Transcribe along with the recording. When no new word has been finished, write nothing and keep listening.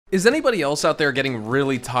Is anybody else out there getting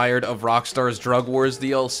really tired of Rockstar's Drug Wars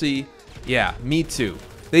DLC? Yeah, me too.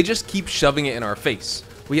 They just keep shoving it in our face.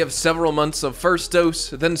 We have several months of first dose,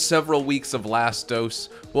 then several weeks of last dose.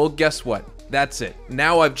 Well, guess what? That's it.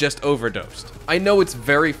 Now I've just overdosed. I know it's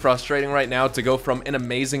very frustrating right now to go from an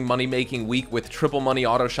amazing money-making week with triple money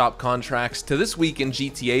auto shop contracts to this week in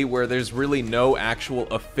GTA where there's really no actual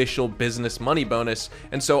official business money bonus,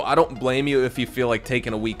 and so I don't blame you if you feel like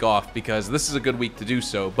taking a week off because this is a good week to do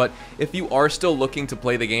so. But if you are still looking to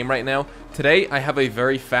play the game right now, today I have a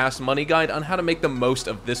very fast money guide on how to make the most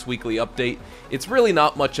of this weekly update. It's really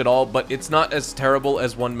not much at all, but it's not as terrible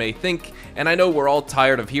as one may think, and I know we're all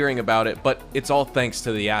tired of hearing about it, but it's all thanks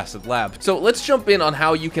to the Acid Lab. So let's jump in on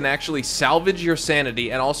how you can actually salvage your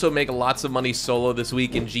sanity and also make lots of money solo this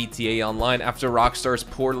week in GTA Online after Rockstar's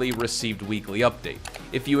poorly received weekly update.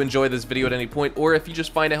 If you enjoy this video at any point, or if you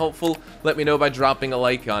just find it helpful, let me know by dropping a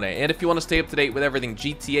like on it. And if you want to stay up to date with everything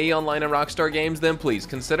GTA Online and Rockstar games, then please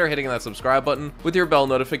consider hitting that subscribe button with your bell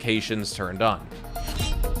notifications turned on.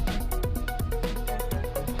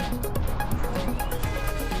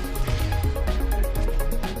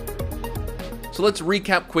 So let's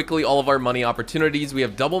recap quickly all of our money opportunities. We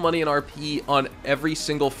have double money in RP on every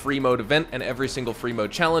single free mode event and every single free mode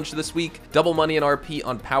challenge this week, double money in RP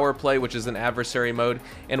on Power Play, which is an adversary mode,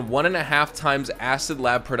 and 1.5 times Acid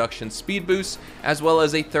Lab production speed boost, as well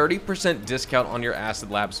as a 30% discount on your Acid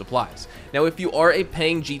Lab supplies. Now, if you are a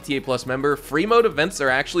paying GTA Plus member, free mode events are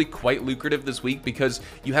actually quite lucrative this week because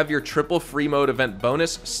you have your triple free mode event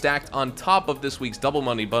bonus stacked on top of this week's double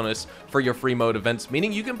money bonus for your free mode events,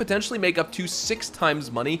 meaning you can potentially make up to 6 times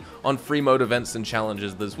money on free mode events and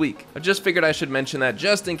challenges this week. I just figured I should mention that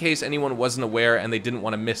just in case anyone wasn't aware and they didn't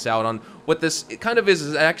want to miss out on what this kind of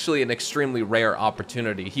is actually an extremely rare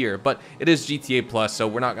opportunity here, but it is GTA Plus, so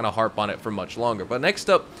we're not going to harp on it for much longer. But next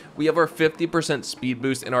up, we have our 50% speed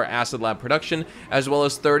boost in our Acid Lab production, as well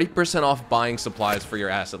as 30% off buying supplies for your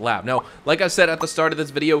Acid Lab. Now, like I said at the start of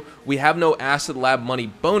this video, we have no Acid Lab money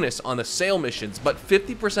bonus on the sale missions, but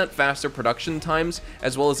 50% faster production times,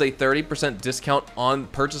 as well as a 30% discount on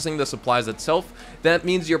purchasing the supplies itself. That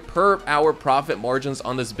means your per hour profit margins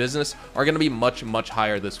on this business are going to be much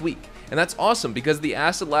higher this week. And that's awesome because the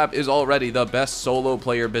Acid Lab is already the best solo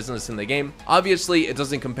player business in the game. Obviously, it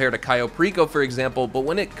doesn't compare to Cayo Perico, for example, but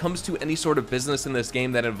when it comes to any sort of business in this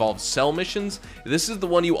game that involves sell missions, this is the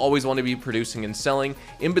one you always want to be producing and selling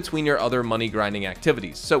in between your other money grinding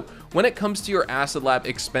activities. So when it comes to your Acid Lab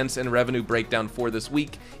expense and revenue breakdown for this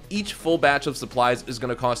week, each full batch of supplies is going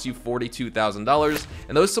to cost you $42,000,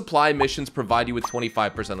 and those supply missions provide you with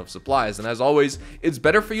 25% of supplies. And as always, it's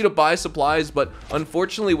better for you to buy supplies, but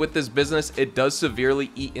unfortunately with this business, it does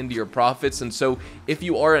severely eat into your profits. And so if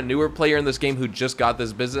you are a newer player in this game who just got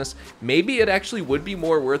this business, maybe it actually would be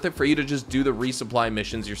more worth it for you to just do the resupply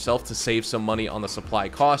missions yourself to save some money on the supply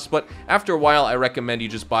costs. But after a while, I recommend you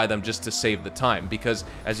just buy them just to save the time, because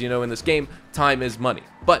as you know in this game, time is money.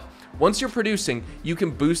 But once you're producing, you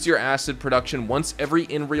can boost your acid production once every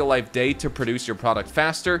in real life day to produce your product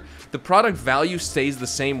faster. The product value stays the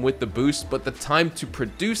same with the boost, but the time to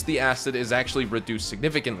produce the acid is actually reduced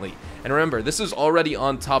significantly. And remember, this is already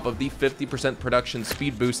on top of the 50% production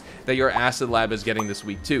speed boost that your Acid Lab is getting this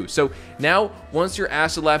week too. So now, once your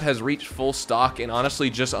Acid Lab has reached full stock in honestly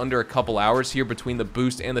just under a couple hours here between the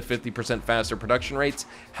boost and the 50% faster production rates,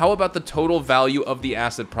 how about the total value of the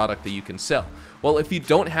acid product that you can sell? Well, if you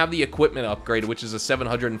don't have the equipment upgrade, which is a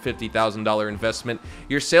 $750,000 investment,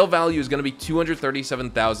 your sale value is going to be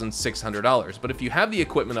 $237,600. But if you have the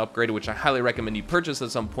equipment upgrade, which I highly recommend you purchase at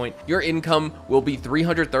some point, your income will be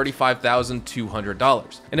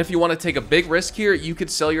 $335,200. And if you want to take a big risk here, you could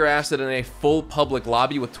sell your acid in a full public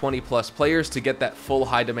lobby with 20 plus players to get that full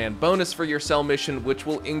high demand bonus for your sell mission, which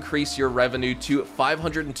will increase your revenue to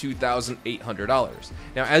 $502,800.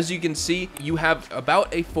 Now, as you can see, you have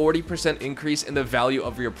about a 40% increase in the value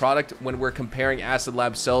of your product when we're comparing Acid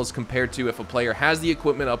Lab sales compared to if a player has the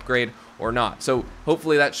equipment upgrade or not. So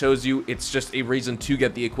hopefully that shows you it's just a reason to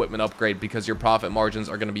get the equipment upgrade because your profit margins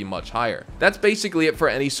are going to be much higher. That's basically it for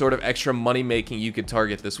any sort of extra money making you could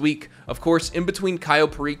target this week. Of course, in between Cayo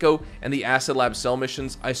Perico and the Acid Lab sell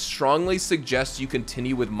missions, I strongly suggest you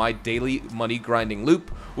continue with my daily money grinding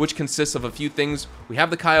loop, which consists of a few things. We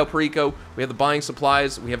have the Cayo Perico, we have the buying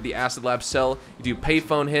supplies, we have the Acid Lab sell, you do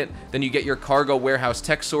payphone hit, then you get your cargo warehouse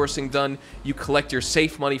tech sourcing done, you collect your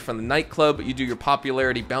safe money from the nightclub, you do your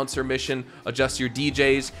popularity bouncer mission, adjust your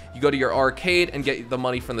DJs, you go to your arcade and get the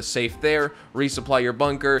money from the safe there, resupply your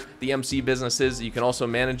bunker, the MC businesses, you can also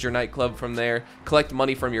manage your nightclub from there, collect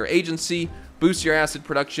money from your agency, boost your acid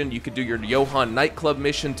production. You could do your Johan nightclub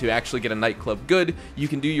mission to actually get a nightclub good. You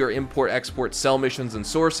can do your import, export, sell missions and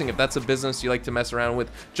sourcing if that's a business you like to mess around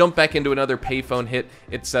with. Jump back into another payphone hit,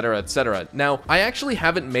 etc, etc. Now, I actually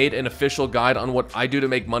haven't made an official guide on what I do to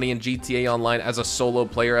make money in GTA Online as a solo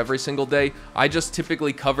player every single day. I just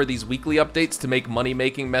typically cover these weekly updates to make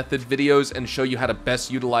money-making method videos and show you how to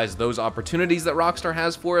best utilize those opportunities that Rockstar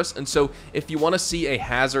has for us. And so if you want to see a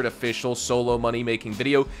Hazard official solo money-making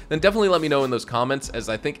video, then definitely let me know in those comments, as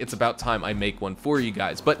I think it's about time I make one for you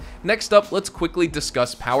guys. But next up, let's quickly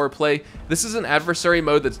discuss Power Play. This is an adversary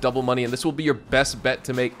mode that's double money, and this will be your best bet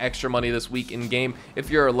to make extra money this week in game if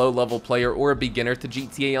you're a low-level player or a beginner to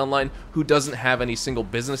GTA Online who doesn't have any single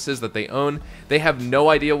businesses that they own. They have no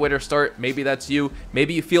idea where to start. Maybe that's you.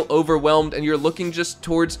 Maybe you feel overwhelmed and you're looking just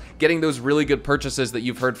towards getting those really good purchases that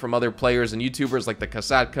you've heard from other players and YouTubers like the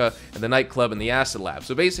Kasatka and the Nightclub and the Acid Lab.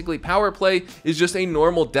 So basically, Power Play is just a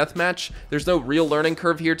normal deathmatch. There's no real learning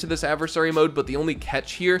curve here to this adversary mode, but the only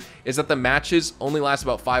catch here is that the matches only last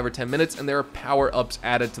about 5 or 10 minutes and there are power-ups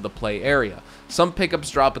added to the play area. Some pickups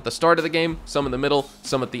drop at the start of the game, some in the middle,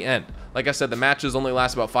 some at the end. Like I said, the matches only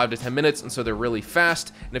last about 5 to 10 minutes, and so they're really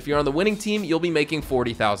fast, and if you're on the winning team, you'll be making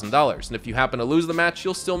 $40,000, and if you happen to lose the match,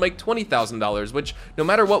 you'll still make $20,000, which, no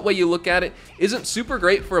matter what way you look at it, isn't super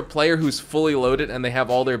great for a player who's fully loaded and they have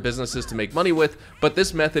all their businesses to make money with, but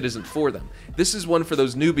this method isn't for them. This is one for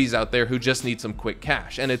those newbies out there who just need some quick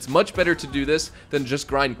cash, and it's much better to do this than just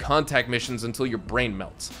grind contact missions until your brain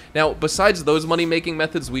melts. Now, besides those money-making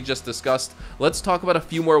methods we just discussed, let's talk about a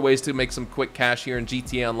few more ways to make some quick cash here in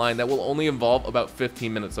GTA Online that will only involve about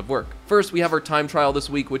 15 minutes of work. First, we have our time trial this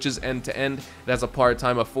week, which is end-to-end. It has a par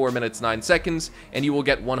time of 4 minutes 9 seconds, and you will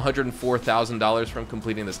get $104,000 from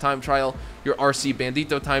completing this time trial. Your RC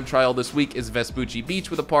Bandito time trial this week is Vespucci Beach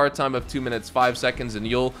with a par time of 2 minutes 5 seconds, and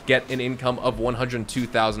you'll get an income of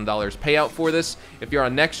 $102,000 payout for this. If you're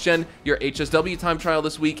on Next Gen, your HSW time trial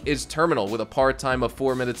this week is Terminal with a par time of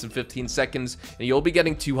 4 minutes and 15 seconds, and you'll be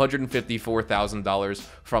getting $254,000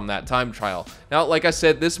 from that time trial. Now, like I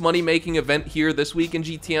said, this money-making event here this week in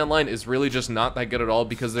GTA Online is really just not that good at all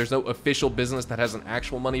because there's no official business that has an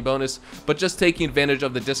actual money bonus, but just taking advantage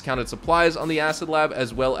of the discounted supplies on the Acid Lab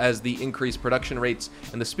as well as the increased production rates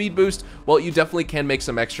and the speed boost, well, you definitely can make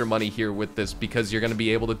some extra money here with this because you're going to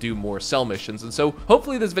be able to do more sell missions. And so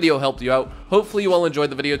hopefully this video helped you out. Hopefully you all enjoyed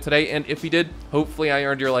the video today, and if you did, hopefully I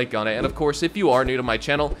earned your like on it. And of course, if you are new to my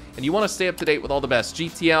channel and you want to stay up to date with all the best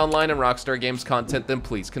GTA Online and Rockstar Games content, then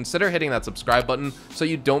please consider hitting that subscribe button so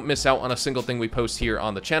you don't miss out on a single thing we post here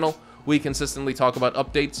on the channel. We consistently talk about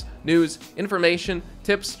updates, news, information,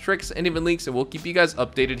 tips, tricks, and even leaks, and we'll keep you guys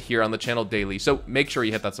updated here on the channel daily. So make sure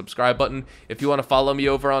you hit that subscribe button. If you want to follow me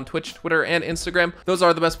over on Twitch, Twitter, and Instagram, those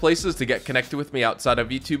are the best places to get connected with me outside of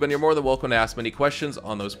YouTube, and you're more than welcome to ask me any questions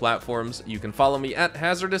on those platforms. You can follow me at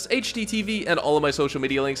HazardousHDTV, and all of my social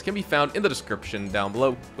media links can be found in the description down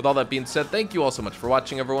below. With all that being said, thank you all so much for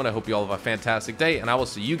watching, everyone. I hope you all have a fantastic day, and I will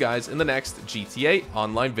see you guys in the next GTA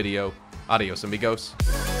Online video. Adios, amigos.